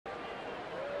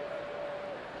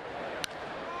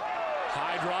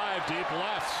drive deep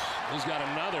left. He's got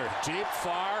another deep,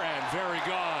 far, and very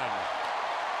gone.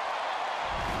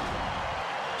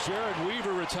 Jared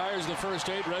Weaver retires the first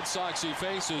 8 Red Sox he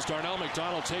faces. Darnell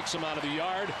McDonald takes him out of the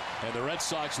yard, and the Red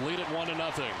Sox lead it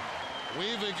 1-0.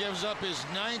 Weaver gives up his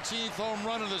 19th home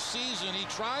run of the season. He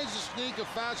tries to sneak a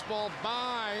fastball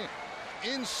by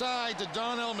inside to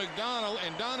Darnell McDonald,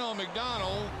 and Darnell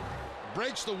McDonald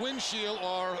breaks the windshield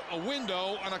or a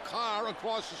window on a car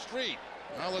across the street.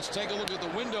 Now let's take a look at the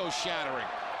window shattering.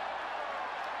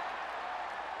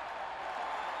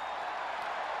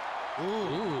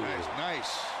 Ooh.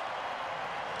 Nice.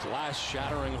 Glass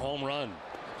shattering home run.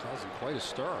 Causing quite a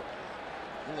stir.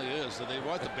 It really is. They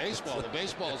want the baseball. The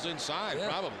baseball's inside,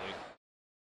 probably.